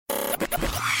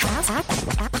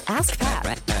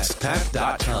AskPat.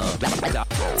 AskPat.com.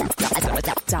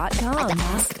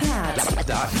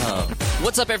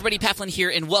 What's up, everybody? Pat Flynn here,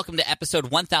 and welcome to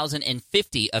episode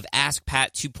 1050 of Ask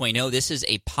Pat 2.0. This is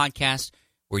a podcast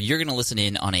where you're going to listen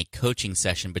in on a coaching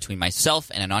session between myself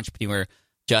and an entrepreneur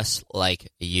just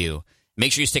like you.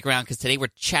 Make sure you stick around because today we're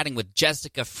chatting with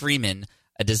Jessica Freeman,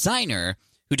 a designer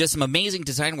who does some amazing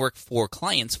design work for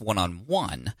clients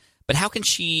one-on-one. But how can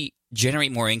she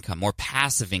generate more income, more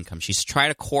passive income? She's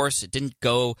tried a course. It didn't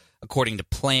go according to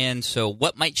plan. So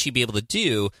what might she be able to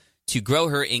do to grow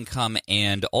her income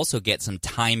and also get some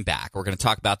time back? We're going to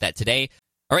talk about that today.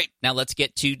 All right, now let's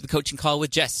get to the coaching call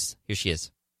with Jess. Here she is.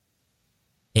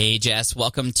 Hey, Jess.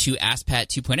 Welcome to Ask Pat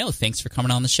 2.0. Thanks for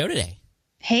coming on the show today.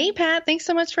 Hey, Pat. Thanks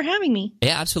so much for having me.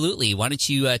 Yeah, absolutely. Why don't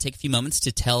you take a few moments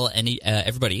to tell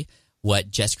everybody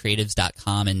what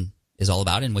JessCreatives.com is all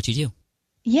about and what you do?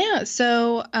 Yeah,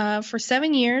 so for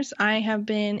 7 years, I have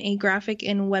been a graphic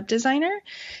and web designer,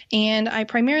 and I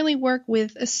primarily work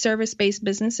with service-based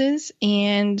businesses,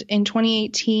 and in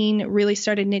 2018 really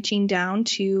started niching down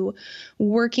to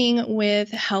working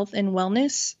with health and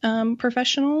wellness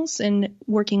professionals and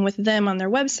working with them on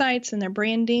their websites and their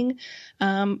branding.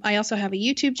 I also have a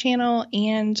YouTube channel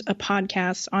and a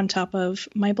podcast on top of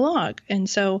my blog. And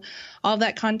so all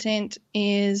that content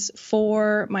is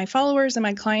for my followers and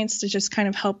my clients to just kind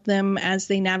of help them as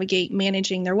they navigate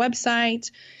managing their website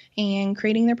and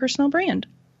creating their personal brand.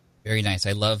 Very nice.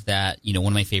 I love that. You know,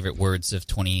 one of my favorite words of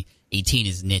 2018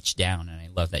 is niche down. And I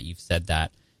love that you've said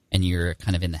that. And you're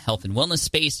kind of in the health and wellness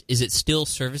space. Is it still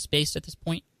service-based at this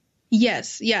point?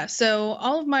 Yes. Yeah. So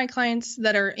all of my clients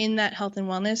that are in that health and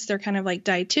wellness, they're kind of like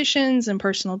dietitians and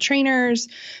personal trainers,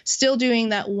 still doing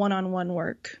that one-on-one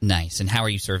work. Nice. And how are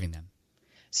you serving them?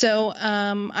 So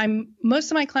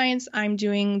most of my clients, I'm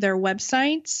doing their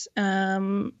websites.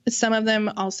 Some of them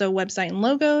also website and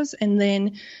logos. And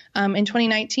then in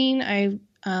 2019, I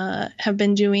have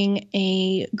been doing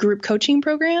a group coaching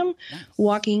program,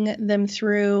 walking them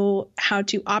through how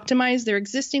to optimize their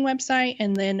existing website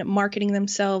and then marketing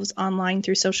themselves online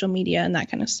through social media and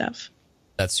that kind of stuff.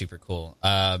 That's super cool.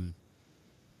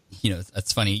 You know,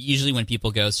 that's funny. Usually when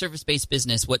people go service-based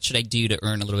business, what should I do to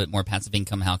earn a little bit more passive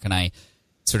income? How can I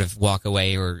sort of walk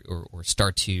away or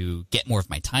start to get more of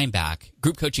my time back?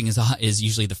 Group coaching is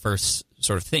usually the first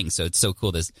sort of thing. So it's so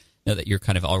cool to know that you're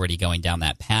kind of already going down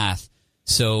that path.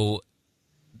 So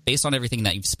based on everything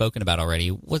that you've spoken about already,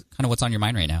 what's on your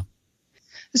mind right now?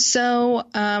 So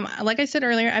like I said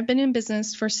earlier, I've been in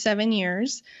business for 7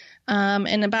 years.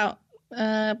 And about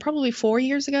probably 4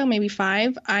 years ago, maybe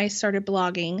 5, I started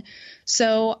blogging.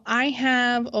 So I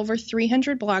have over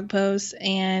 300 blog posts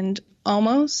and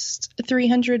almost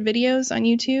 300 videos on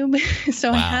YouTube.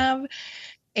 So wow. I have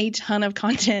a ton of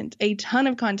content.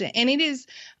 And it is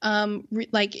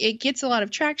it gets a lot of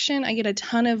traction. I get a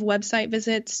ton of website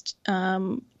visits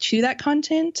to that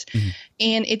content. Mm-hmm.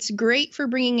 And it's great for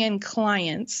bringing in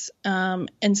clients. And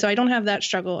so I don't have that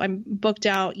struggle. I'm booked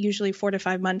out usually 4 to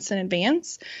 5 months in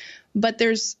advance. But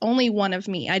there's only one of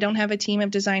me. I don't have a team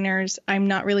of designers. I'm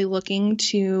not really looking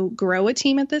to grow a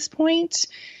team at this point.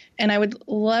 And I would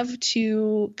love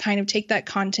to kind of take that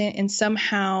content and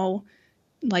somehow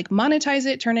like monetize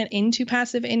it, turn it into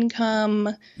passive income,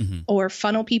 mm-hmm. or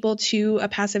funnel people to a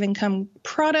passive income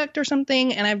product or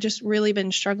something. And I've just really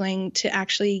been struggling to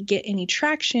actually get any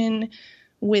traction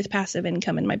with passive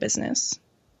income in my business.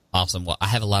 Awesome. Well, I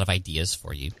have a lot of ideas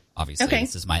for you. Obviously, okay.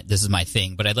 This is my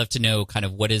thing, but I'd love to know kind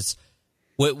of what is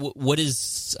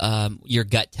your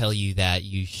gut tell you that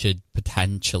you should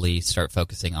potentially start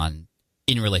focusing on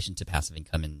in relation to passive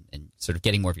income and sort of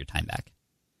getting more of your time back?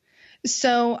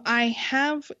 So I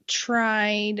have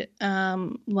tried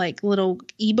like little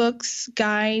ebooks,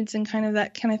 guides, and kind of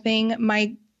that kind of thing.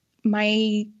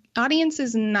 My audience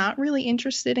is not really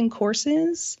interested in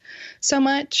courses so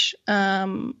much.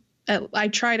 I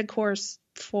tried a course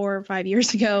 4 or 5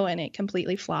 years ago and it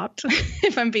completely flopped,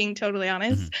 if I'm being totally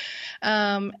honest.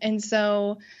 Mm-hmm. And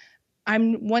so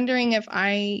I'm wondering if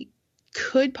I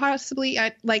could possibly,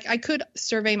 I could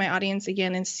survey my audience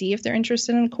again and see if they're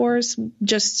interested in a course.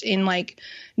 Just in like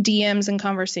DMs and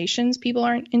conversations, people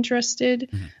aren't interested.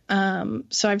 Mm-hmm.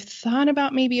 So I've thought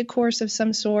about maybe a course of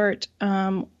some sort,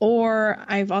 or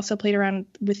I've also played around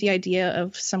with the idea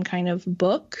of some kind of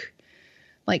book,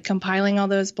 like compiling all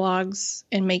those blogs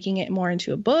and making it more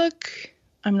into a book.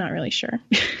 I'm not really sure.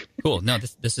 Cool. No,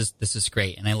 this is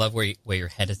great, and I love where your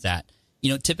head is at.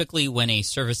 You know, typically when a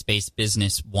service-based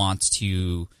business wants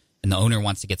to, and the owner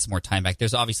wants to get some more time back,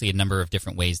 there's obviously a number of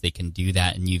different ways they can do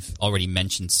that, and you've already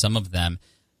mentioned some of them.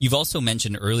 You've also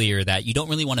mentioned earlier that you don't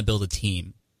really want to build a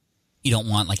team. You don't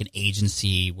want like an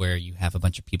agency where you have a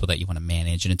bunch of people that you want to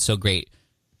manage. And it's so great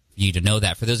for you to know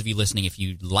that. For those of you listening, if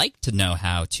you'd like to know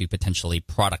how to potentially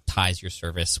productize your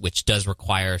service, which does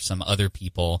require some other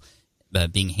people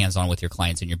being hands-on with your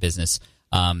clients in your business,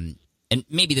 and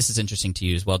maybe this is interesting to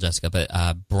you as well, Jessica, but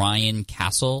Brian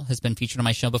Castle has been featured on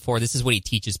my show before. This is what he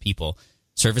teaches people,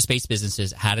 service-based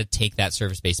businesses, how to take that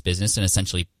service-based business and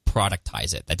essentially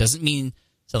productize it. That doesn't mean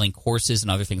selling courses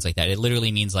and other things like that. It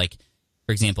literally means, like,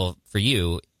 for example, for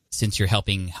you, since you're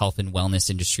helping health and wellness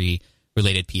industry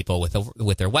related people with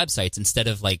their websites, instead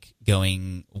of like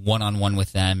going one-on-one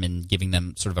with them and giving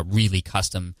them sort of a really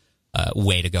custom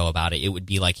way to go about it, it would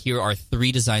be like, here are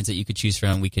 3 designs that you could choose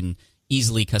from. We can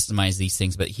easily customize these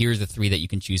things, but here are the 3 that you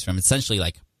can choose from. Essentially,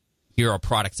 like, here are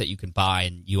products that you can buy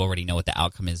and you already know what the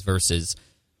outcome is, versus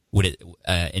would it,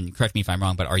 and correct me if I'm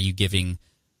wrong, but are you giving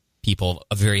people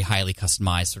a very highly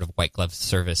customized sort of white glove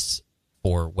service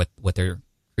for what they're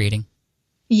creating?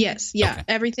 Yes. Yeah. Okay.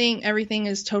 Everything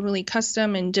is totally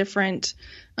custom and different.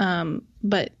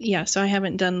 But yeah, so I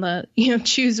haven't done the,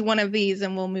 choose one of these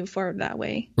and we'll move forward that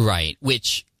way. Right.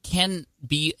 Which can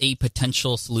be a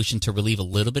potential solution to relieve a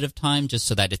little bit of time, just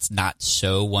so that it's not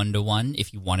so one-to-one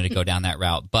if you wanted to go down that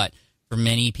route. But for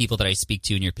many people that I speak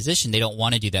to in your position, they don't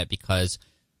want to do that, because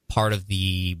part of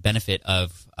the benefit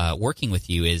of working with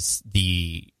you is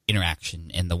the interaction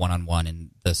and the one-on-one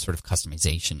and the sort of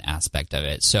customization aspect of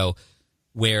it. So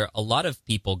where a lot of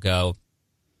people go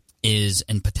is,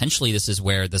 and potentially this is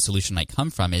where the solution might come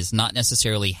from, is not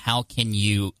necessarily how can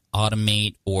you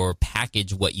automate or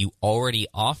package what you already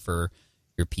offer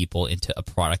your people into a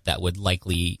product that would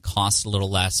likely cost a little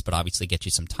less, but obviously get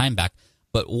you some time back.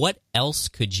 But what else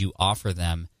could you offer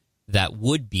them that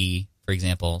would be, for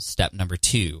example, step number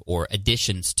 2 or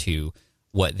additions to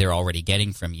what they're already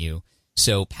getting from you?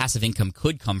 So passive income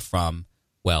could come from,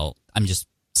 well, I'm just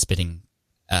spitting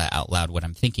out loud what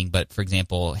I'm thinking, but for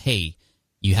example, hey,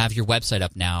 you have your website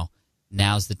up now.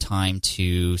 Now's the time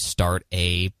to start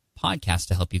a podcast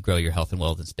to help you grow your health and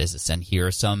wellness business. And here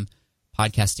are some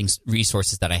podcasting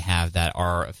resources that I have that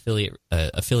are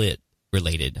affiliate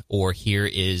related. Or here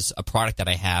is a product that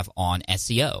I have on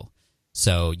SEO,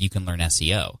 so you can learn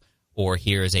SEO. Or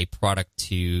here is a product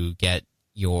to get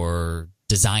your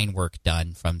design work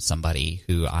done from somebody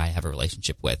who I have a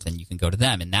relationship with, and you can go to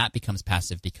them. And that becomes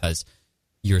passive, because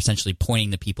you're essentially pointing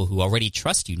the people who already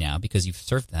trust you now, because you've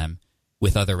served them,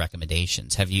 with other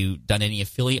recommendations. Have you done any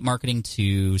affiliate marketing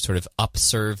to sort of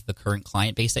upserve the current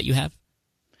client base that you have?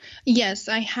 Yes,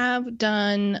 I have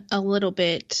done a little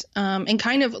bit. And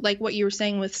kind of like what you were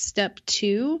saying with step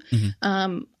 2,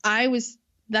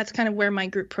 that's kind of where my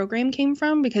group program came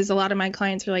from, because a lot of my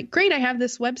clients are like, great, I have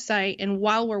this website. And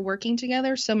while we're working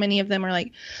together, so many of them are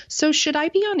like, so should I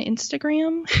be on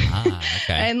Instagram?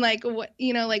 Okay. And like, what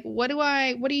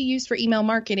do you use for email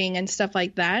marketing and stuff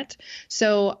like that?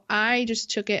 So I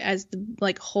just took it as the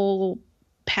like whole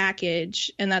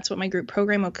package, and that's what my group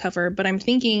program will cover. But I'm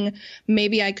thinking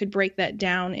maybe I could break that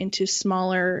down into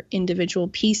smaller individual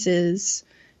pieces.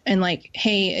 And like,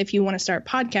 hey, if you want to start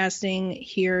podcasting,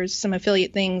 here's some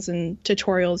affiliate things and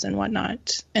tutorials and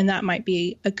whatnot. And that might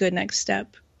be a good next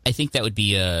step. I think that would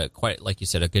be quite, like you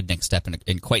said, a good next step,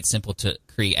 and quite simple to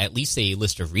create at least a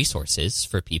list of resources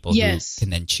for people who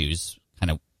can then choose kind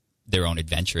of their own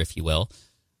adventure, if you will.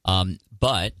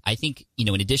 But I think, in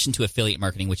addition to affiliate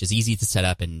marketing, which is easy to set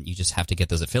up and you just have to get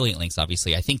those affiliate links,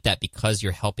 obviously, I think that because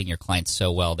you're helping your clients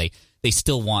so well, they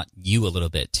still want you a little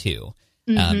bit too.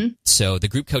 So the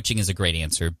group coaching is a great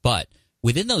answer, but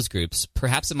within those groups,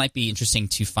 perhaps it might be interesting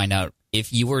to find out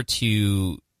if you were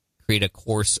to create a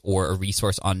course or a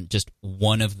resource on just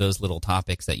one of those little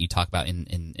topics that you talk about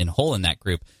in whole in that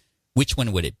group, which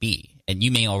one would it be? And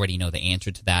you may already know the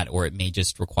answer to that, or it may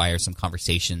just require some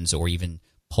conversations or even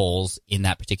polls in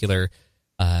that particular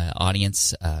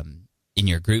audience in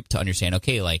your group to understand,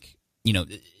 okay, like,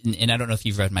 and I don't know if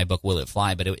you've read my book, Will It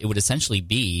Fly, but it would essentially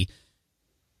be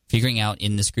figuring out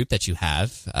in this group that you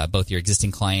have, both your existing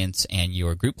clients and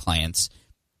your group clients,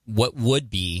 what would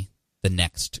be the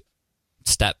next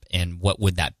step and what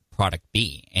would that product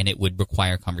be. And it would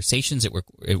require conversations. It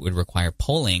would require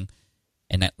polling.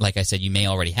 And that, like I said, you may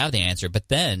already have the answer. But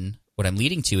then what I'm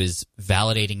leading to is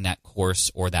validating that course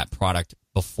or that product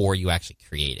before you actually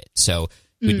create it. So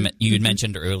you had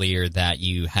mentioned earlier that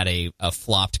you had a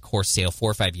flopped course sale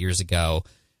 4 or 5 years ago,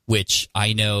 which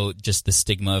I know just the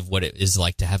stigma of what it is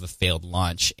like to have a failed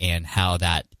launch and how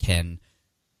that can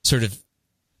sort of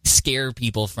scare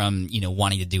people from,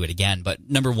 wanting to do it again. But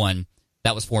number one,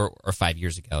 that was 4 or 5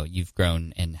 years ago. You've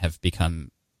grown and have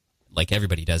become like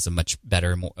everybody does, a much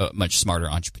better, much smarter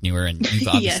entrepreneur. And you've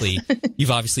obviously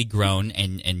you've obviously grown,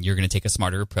 and you're going to take a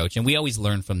smarter approach. And we always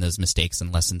learn from those mistakes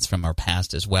and lessons from our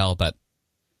past as well. But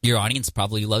your audience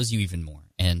probably loves you even more.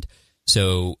 And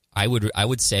so I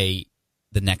would say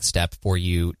the next step for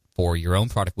you for your own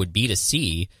product would be to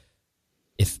see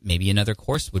if maybe another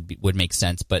course would make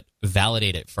sense, but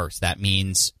validate it first. That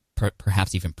means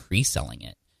perhaps even pre-selling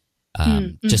it.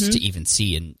 Just to even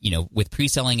see. And, with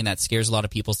pre-selling, and that scares a lot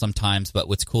of people sometimes, but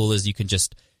what's cool is you can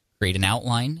just create an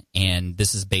outline, and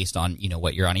this is based on,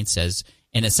 what your audience says,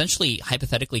 and essentially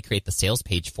hypothetically create the sales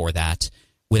page for that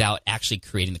without actually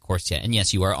creating the course yet. And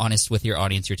yes, you are honest with your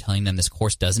audience. You're telling them this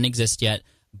course doesn't exist yet,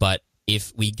 but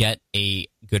if we get a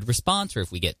good response, or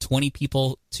if we get 20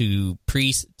 people to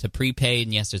prepay,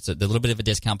 and yes, it's a little bit of a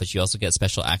discount, but you also get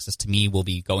special access to me. We'll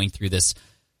be going through this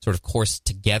sort of course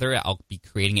together. I'll be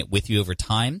creating it with you over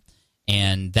time,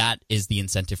 and that is the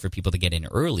incentive for people to get in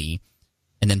early.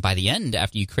 And then by the end,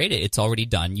 after you create it, it's already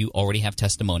done. You already have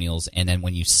testimonials, and then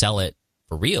when you sell it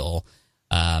for real,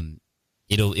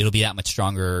 it'll be that much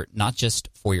stronger, not just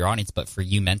for your audience, but for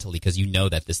you mentally, because you know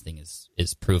that this thing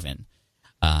is proven.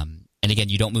 And again,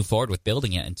 you don't move forward with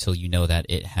building it until you know that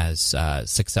it has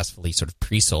successfully sort of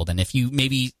pre-sold. And if you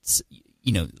maybe,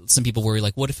 some people worry,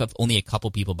 like, what if only a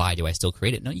couple people buy? Do I still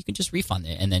create it? No, you can just refund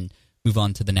it and then move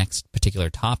on to the next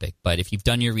particular topic. But if you've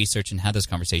done your research and had those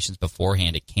conversations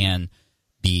beforehand, it can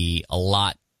be a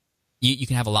lot. You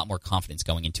can have a lot more confidence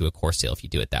going into a course sale if you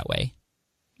do it that way.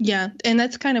 Yeah, and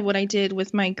that's kind of what I did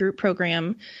with my group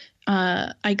program.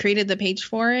 I created the page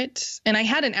for it, and I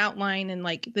had an outline and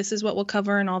like, this is what we'll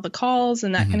cover and all the calls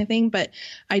and that kind of thing, but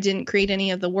I didn't create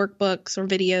any of the workbooks or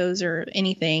videos or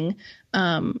anything,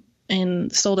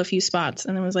 and sold a few spots,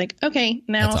 and then was like, okay,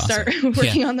 now I'll start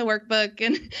working on the workbook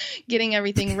and getting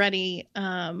everything ready.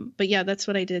 But yeah, that's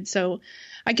what I did. So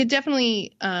I could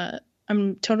definitely,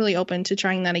 I'm totally open to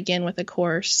trying that again with a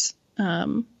course.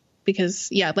 Because,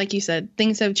 yeah, like you said,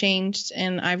 things have changed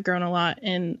and I've grown a lot.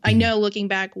 And I know looking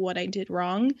back what I did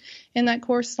wrong in that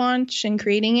course launch and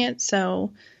creating it.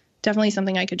 So definitely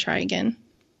something I could try again.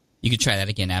 You could try that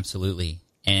again, absolutely.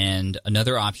 And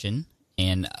another option,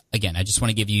 and again, I just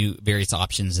want to give you various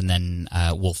options, and then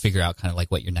we'll figure out kind of like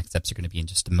what your next steps are going to be in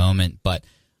just a moment. But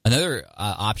another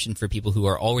option for people who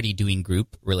are already doing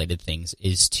group-related things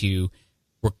is to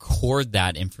record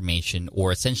that information,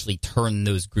 or essentially turn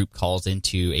those group calls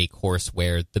into a course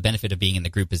where the benefit of being in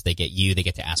the group is they get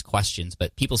to ask questions,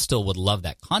 but people still would love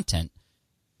that content.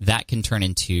 That can turn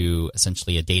into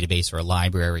essentially a database or a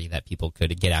library that people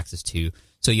could get access to.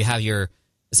 So you have your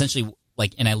essentially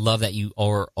like, and I love that you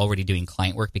are already doing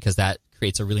client work, because that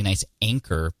creates a really nice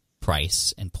anchor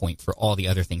price and point for all the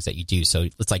other things that you do. So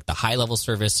it's like the high level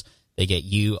service, they get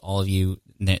you, all of you,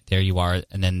 there you are,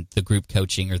 and then the group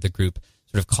coaching or the group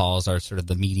sort of calls are sort of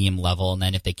the medium level. And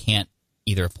then if they can't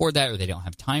either afford that, or they don't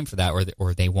have time for that,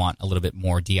 or they want a little bit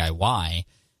more DIY,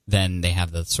 then they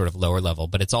have the sort of lower level.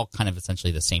 But it's all kind of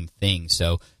essentially the same thing.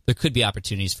 So there could be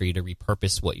opportunities for you to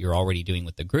repurpose what you're already doing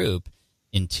with the group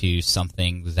into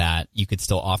something that you could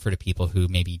still offer to people who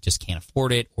maybe just can't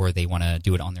afford it, or they want to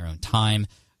do it on their own time.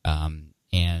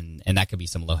 And that could be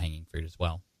some low-hanging fruit as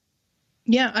well.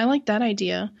 Yeah, I like that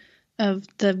idea of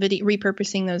the video,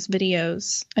 repurposing those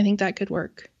videos. I think that could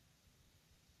work.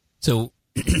 So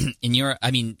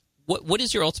what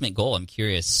is your ultimate goal? I'm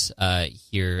curious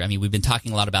here. I mean, we've been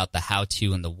talking a lot about the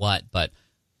how-to and the what, but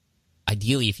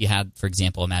ideally, if you had, for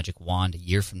example, a magic wand a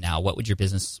year from now, what would your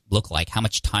business look like? How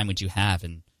much time would you have?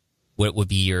 And what would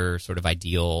be your sort of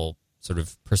ideal sort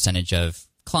of percentage of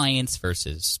clients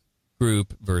versus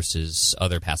group versus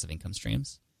other passive income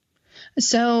streams?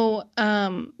 So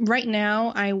right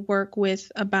now I work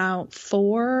with about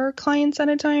 4 clients at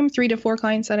a time, 3 to 4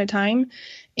 clients at a time.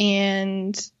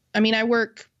 And I mean, I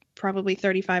work probably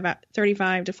 35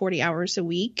 to 40 hours a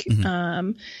week.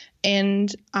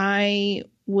 And I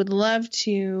would love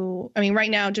to, I mean,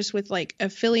 right now, just with like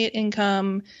affiliate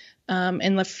income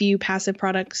and the few passive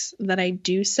products that I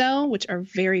do sell, which are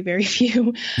very, very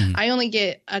few, I only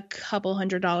get a couple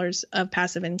 $100s of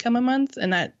passive income a month.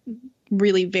 And that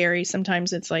really varies.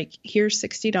 Sometimes it's like, here's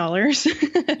 $60.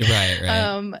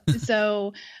 Right.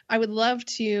 So I would love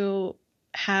to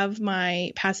have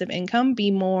my passive income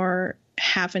be more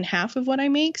half and half of what I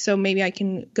make. So maybe I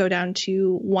can go down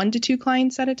to 1 to 2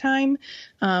 clients at a time.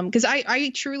 Because I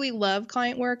truly love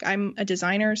client work. I'm a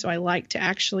designer, so I like to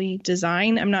actually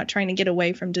design. I'm not trying to get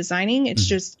away from designing. It's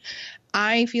just,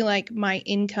 I feel like my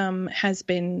income has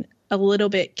been a little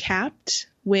bit capped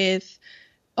with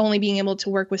only being able to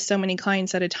work with so many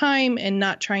clients at a time and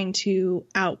not trying to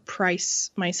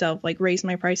outprice myself, like raise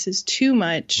my prices too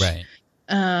much. Right.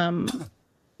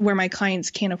 where my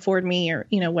clients can't afford me or,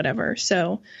 whatever.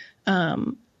 So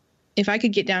if I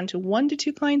could get down to 1 to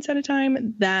 2 clients at a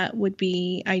time, that would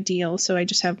be ideal. So I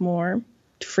just have more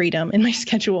freedom in my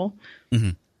schedule.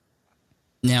 Mm-hmm.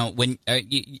 Now, when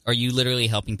are you literally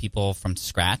helping people from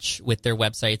scratch with their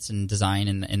websites and design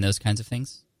and those kinds of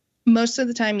things? Most of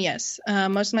the time, yes.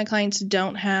 Most of my clients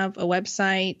don't have a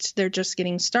website. They're just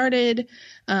getting started.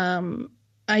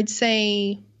 I'd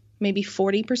say maybe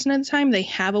 40% of the time they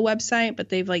have a website, but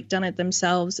they've done it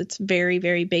themselves. It's very,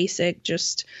 very basic.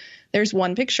 Just there's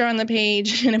one picture on the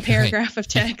page and a paragraph of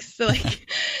text,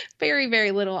 very, very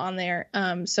little on there.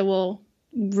 So we'll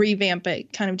revamp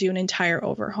it, kind of do an entire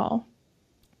overhaul.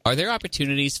 Are there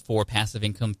opportunities for passive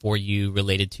income for you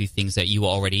related to things that you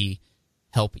already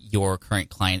help your current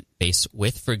client base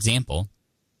with? For example,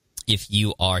 if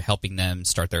you are helping them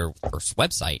start their first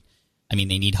website, they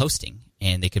need hosting,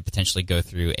 and they could potentially go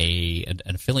through an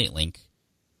affiliate link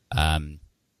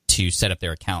to set up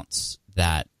their accounts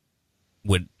that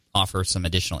would offer some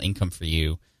additional income for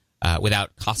you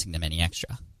without costing them any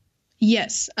extra.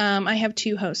 Yes, I have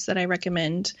 2 hosts that I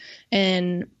recommend,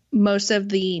 and most of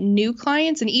the new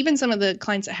clients, and even some of the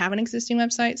clients that have an existing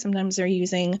website, sometimes they're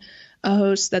using a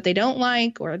host that they don't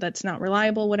like or that's not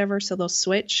reliable, whatever, so they'll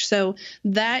switch. So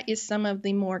that is some of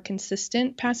the more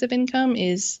consistent passive income,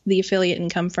 is the affiliate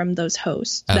income from those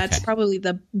hosts. Okay. That's probably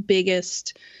the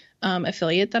biggest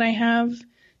affiliate that I have,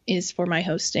 is for my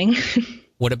hosting.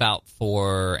 What about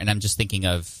and I'm just thinking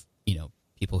of,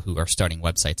 people who are starting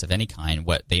websites of any kind,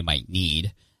 what they might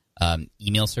need.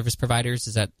 Email service providers,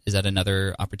 is that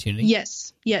another opportunity?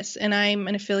 Yes, and I'm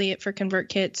an affiliate for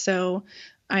ConvertKit, so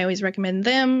I always recommend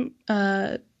them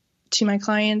to my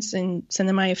clients and send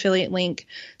them my affiliate link.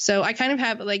 So I kind of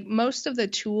have most of the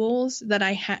tools that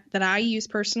I use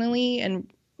personally and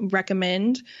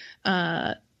recommend.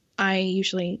 I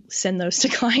usually send those to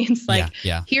clients.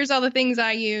 Here's all the things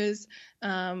I use,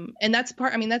 and that's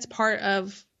part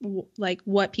of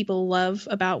what people love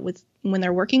about when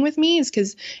they're working with me, is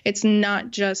because it's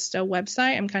not just a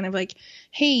website. I'm kind of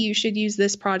hey, you should use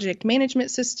this project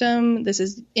management system. This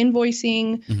is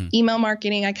invoicing, email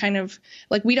marketing. I kind of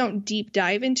we don't deep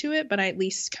dive into it, but I at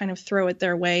least kind of throw it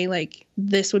their way.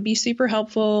 This would be super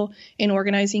helpful in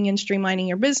organizing and streamlining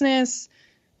your business.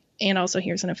 And also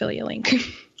here's an affiliate link.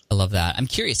 I love that. I'm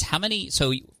curious, how many,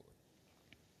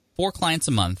 4 clients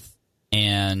a month,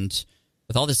 and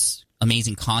with all this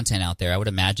amazing content out there, I would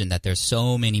imagine that there's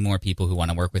so many more people who want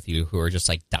to work with you, who are just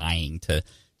dying to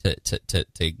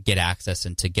get access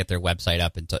and to get their website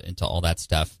up and to all that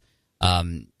stuff.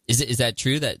 Is that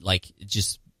true that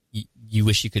just you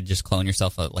wish you could just clone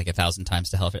yourself 1,000 times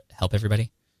to help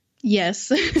everybody?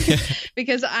 Yes,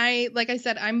 because like I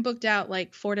said, I'm booked out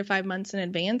 4 to 5 months in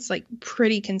advance,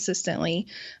 pretty consistently.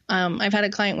 I've had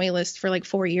a client wait list for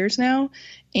 4 years now,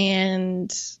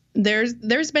 and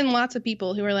there's been lots of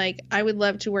people who are I would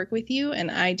love to work with you,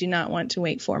 and I do not want to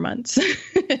wait 4 months.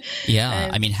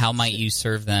 Yeah. How might you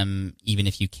serve them even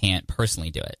if you can't personally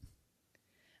do it?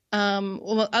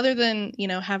 Well, other than,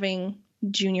 having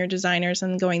junior designers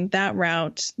and going that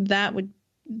route,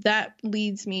 that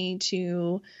leads me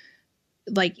to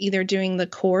either doing the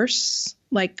course,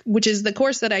 which is the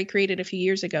course that I created a few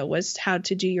years ago, was how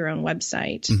to do your own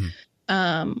website.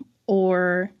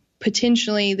 Or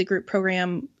potentially the group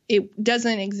program. It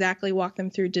doesn't exactly walk them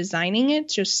through designing it,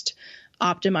 just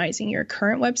optimizing your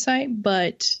current website,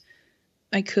 but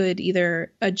I could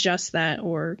either adjust that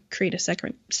or create a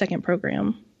second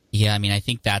program. Yeah, I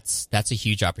think that's a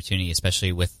huge opportunity,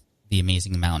 especially with the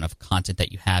amazing amount of content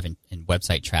that you have in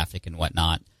website traffic and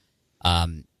whatnot.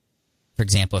 For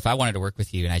example, if I wanted to work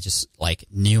with you and I just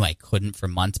knew I couldn't for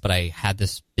months, but I had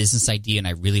this business idea and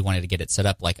I really wanted to get it set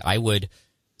up, I would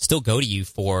still go to you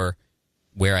for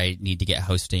where I need to get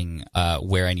hosting,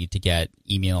 where I need to get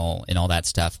email and all that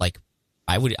stuff. This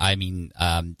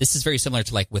is very similar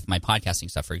to with my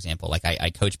podcasting stuff, for example. I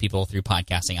coach people through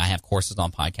podcasting. I have courses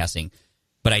on podcasting,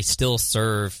 but I still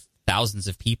serve thousands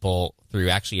of people through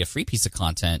actually a free piece of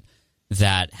content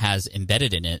that has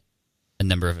embedded in it a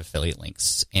number of affiliate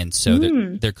links. And so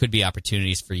there could be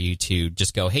opportunities for you to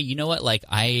just go, hey, you know what?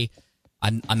 I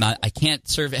can't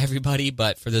serve everybody,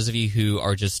 but for those of you who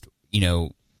are just,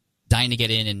 dying to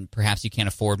get in and perhaps you can't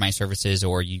afford my services,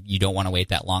 or you don't want to wait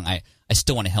that long, I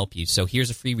still want to help you. So here's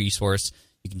a free resource.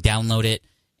 You can download it,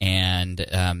 and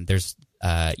there's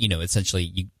essentially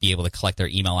you'd be able to collect their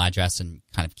email address and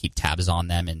kind of keep tabs on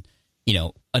them. And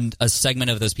a segment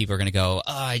of those people are going to go,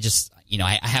 oh, I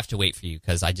have to wait for you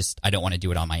because I don't want to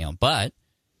do it on my own. But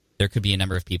there could be a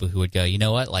number of people who would go, you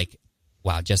know what,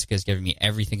 wow, Jessica's giving me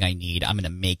everything I need. I'm going to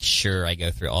make sure I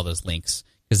go through all those links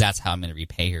because that's how I'm going to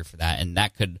repay her for that. And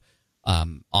that could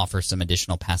offer some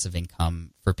additional passive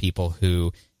income for people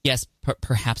who, yes,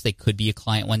 perhaps they could be a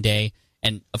client one day.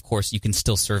 And, of course, you can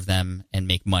still serve them and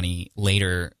make money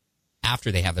later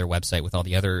after they have their website with all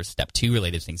the other Step 2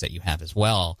 related things that you have as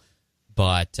well.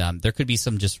 But there could be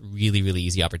some just really, really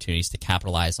easy opportunities to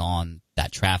capitalize on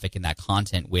that traffic and that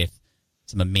content with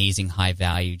some amazing high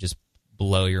value, just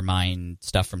blow your mind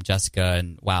stuff from Jessica.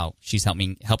 And wow, she's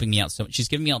helping me out. So she's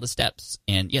giving me all the steps.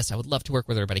 And yes, I would love to work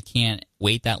with her, but I can't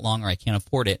wait that long or I can't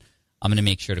afford it. I'm going to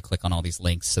make sure to click on all these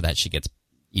links so that she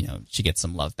gets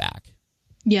some love back.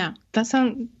 Yeah,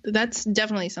 that's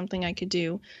definitely something I could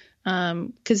do.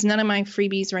 Because none of my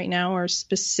freebies right now are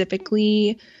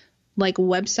specifically like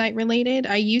website related.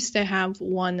 I used to have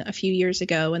one a few years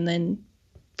ago and then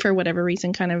for whatever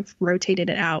reason kind of rotated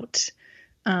it out.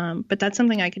 But that's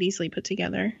something I could easily put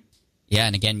together. Yeah.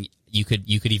 And again, you could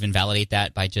even validate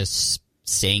that by just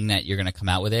saying that you're going to come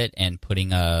out with it and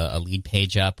putting a lead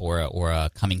page up or a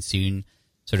coming soon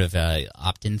sort of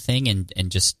opt-in thing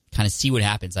and just kind of see what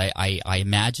happens. I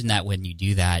imagine that when you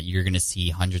do that, you're going to see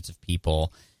hundreds of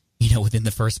people, within the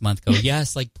first month go,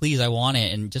 yes, like, please, I want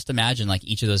it. And just imagine like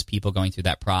each of those people going through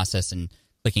that process and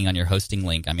clicking on your hosting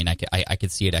link. I mean, I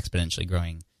could see it exponentially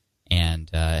growing and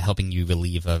helping you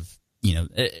relieve of,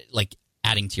 like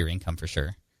adding to your income for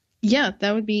sure. Yeah,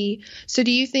 that would be. So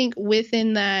do you think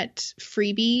within that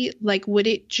freebie, like, would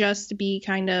it just be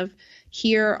kind of,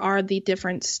 here are the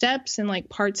different steps and like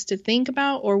parts to think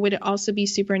about, or would it also be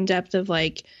super in depth of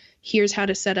like, here's how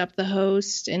to set up the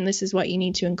host and this is what you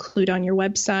need to include on your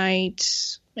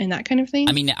website and that kind of thing?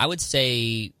 I mean, I would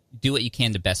say do what you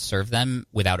can to best serve them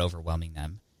without overwhelming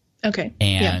them. Okay.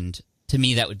 And to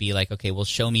me, that would be like, okay, well,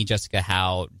 show me, Jessica,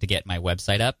 how to get my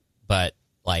website up, but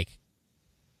like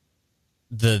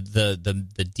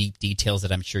the deep details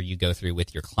that I'm sure you go through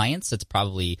with your clients, it's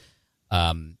probably,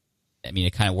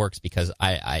 it kind of works because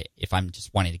I if I'm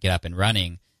just wanting to get up and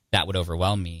running, that would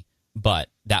overwhelm me, but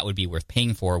that would be worth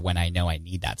paying for when I know I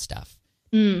need that stuff.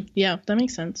 Yeah, that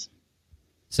makes sense.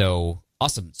 So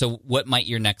awesome. So what might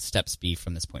your next steps be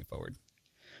from this point forward?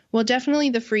 Well,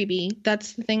 definitely the freebie.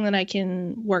 That's the thing that I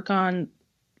can work on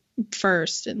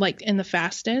first, like in the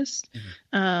fastest.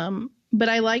 Mm-hmm. But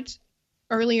I liked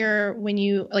earlier when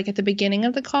you, like at the beginning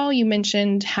of the call, you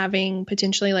mentioned having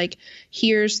potentially like,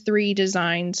 here's 3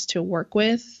 designs to work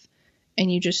with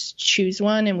and you just choose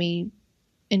one and we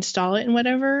install it and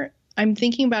whatever. I'm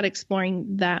thinking about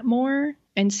exploring that more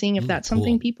and seeing if that's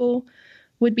something people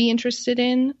would be interested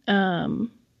in.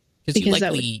 Because you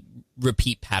likely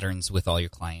repeat patterns with all your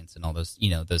clients and all those,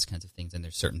 those kinds of things. And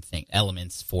there's certain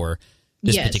elements for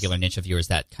this particular niche of yours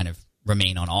that kind of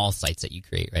remain on all sites that you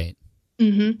create, right?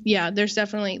 Mm-hmm. Yeah, there's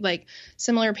definitely like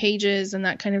similar pages and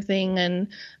that kind of thing. And,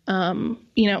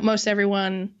 most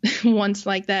everyone wants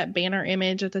like that banner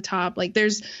image at the top. Like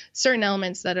there's certain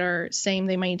elements that are same.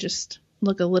 They might just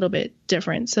look a little bit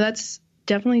different. So that's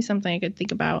definitely something I could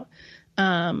think about.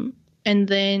 And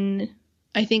then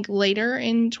I think later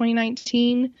in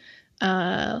 2019,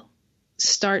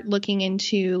 start looking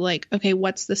into like, okay,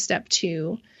 what's the step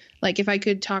 2? Like if I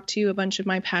could talk to a bunch of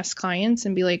my past clients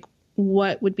and be like,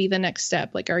 what would be the next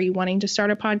step? Like, are you wanting to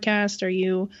start a podcast? Are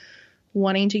you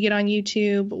wanting to get on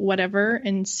YouTube? Whatever,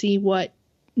 and see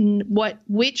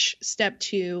which step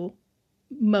 2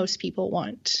 most people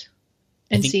want,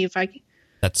 and see if I.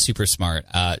 That's super smart.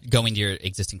 Going to your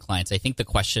existing clients, I think the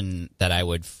question that I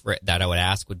would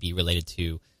ask would be related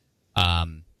to,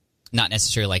 not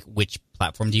necessarily like which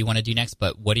platform do you want to do next,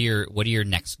 but what are your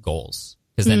next goals?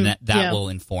 Because then that will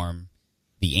inform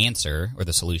the answer or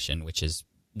the solution, which is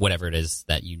whatever it is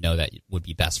that that would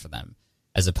be best for them,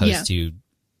 as opposed to,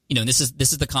 this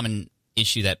is the common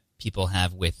issue that people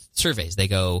have with surveys. They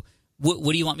go, what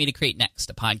do you want me to create next?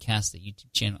 A podcast, a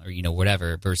YouTube channel, or,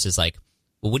 whatever, versus like,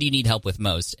 well, what do you need help with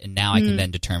most? And now I can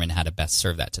then determine how to best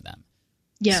serve that to them.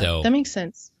 Yeah, so, that makes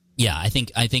sense. Yeah, I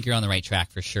think you're on the right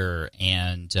track for sure.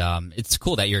 And it's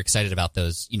cool that you're excited about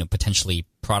those, potentially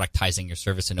productizing your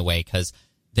service in a way, because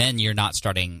then you're not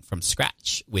starting from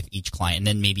scratch with each client. And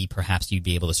then maybe perhaps you'd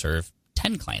be able to serve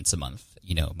 10 clients a month,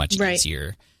 much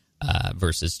easier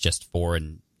versus just 4,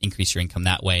 and increase your income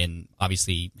that way, and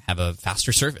obviously have a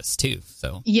faster service too.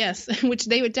 So yes, which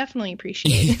they would definitely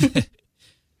appreciate.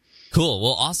 Cool.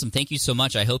 Well, awesome. Thank you so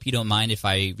much. I hope you don't mind if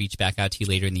I reach back out to you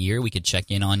later in the year. We could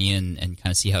check in on you and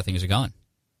kind of see how things are going.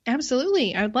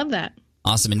 Absolutely. I would love that.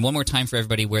 Awesome. And one more time for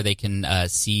everybody where they can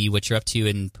see what you're up to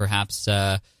and perhaps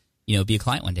be a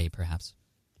client one day, perhaps.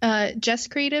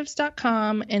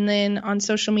 JessCreatives.com, and then on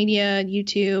social media,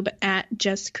 YouTube at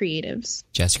JessCreatives.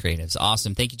 JessCreatives.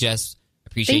 Awesome. Thank you, Jess.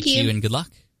 Appreciate you, and good luck.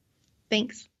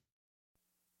 Thanks.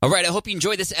 All right, I hope you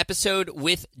enjoyed this episode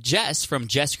with Jess from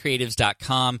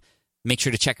jesscreatives.com. Make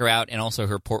sure to check her out and also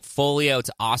her portfolio.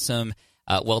 It's awesome.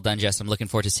 Well done, Jess. I'm looking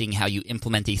forward to seeing how you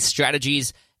implement these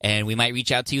strategies, and we might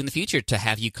reach out to you in the future to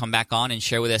have you come back on and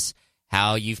share with us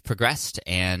how you've progressed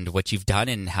and what you've done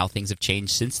and how things have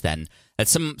changed since then.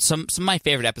 That's some of my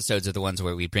favorite episodes are the ones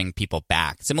where we bring people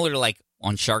back. Similar to like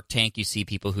on Shark Tank, you see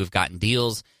people who've gotten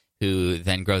deals who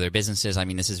then grow their businesses. I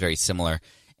mean, this is very similar,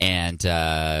 and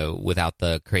without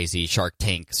the crazy Shark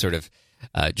Tank sort of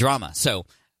drama. So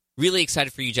really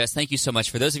excited for you, Jess. Thank you so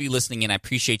much. For those of you listening in, I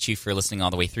appreciate you for listening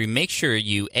all the way through. Make sure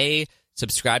you, A,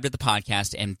 subscribe to the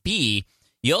podcast, and B,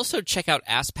 you also check out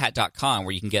AskPat.com,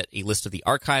 where you can get a list of the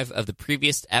archive of the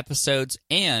previous episodes,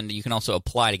 and you can also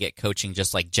apply to get coaching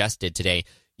just like Jess did today.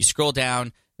 You scroll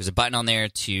down, there's a button on there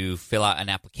to fill out an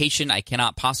application. I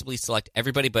cannot possibly select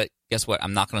everybody, but guess what?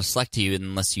 I'm not going to select you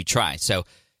unless you try. So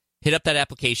hit up that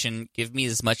application. Give me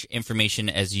as much information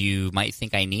as you might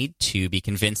think I need to be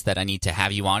convinced that I need to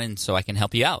have you on, and so I can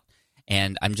help you out.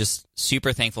 And I'm just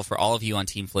super thankful for all of you on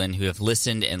Team Flynn who have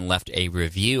listened and left a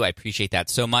review. I appreciate that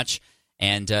so much.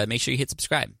 And make sure you hit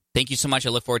subscribe. Thank you so much. I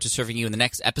look forward to serving you in the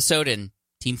next episode, and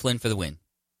Team Flynn for the win.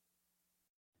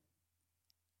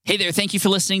 Hey there, thank you for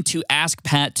listening to Ask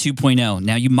Pat 2.0.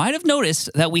 Now, you might have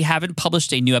noticed that we haven't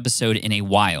published a new episode in a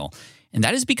while, and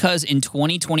that is because in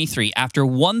 2023, after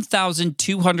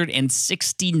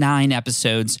 1,269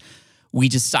 episodes, we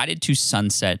decided to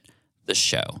sunset the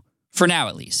show. For now,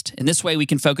 at least. In this way, we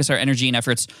can focus our energy and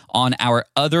efforts on our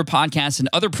other podcasts and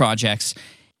other projects.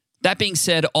 That being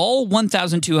said, all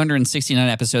 1,269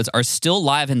 episodes are still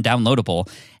live and downloadable,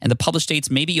 and the published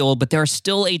dates may be old, but there are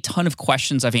still a ton of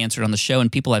questions I've answered on the show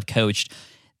and people I've coached.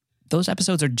 Those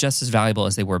episodes are just as valuable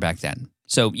as they were back then.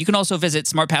 So you can also visit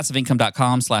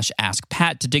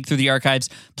smartpassiveincome.com/askpat to dig through the archives.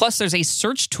 Plus, there's a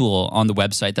search tool on the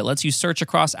website that lets you search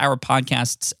across our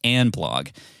podcasts and blog.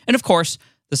 And of course,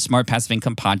 the Smart Passive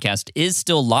Income podcast is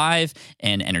still live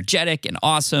and energetic and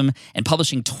awesome and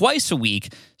publishing twice a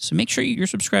week. So make sure you're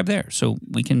subscribed there so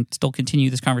we can still continue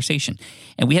this conversation.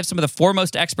 And we have some of the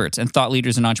foremost experts and thought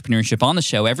leaders in entrepreneurship on the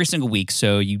show every single week,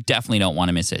 so you definitely don't want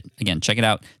to miss it. Again, check it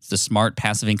out. It's the Smart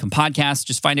Passive Income podcast.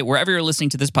 Just find it wherever you're listening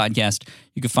to this podcast.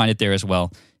 You can find it there as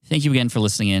well. Thank you again for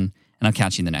listening in, and I'll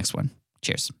catch you in the next one.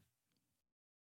 Cheers.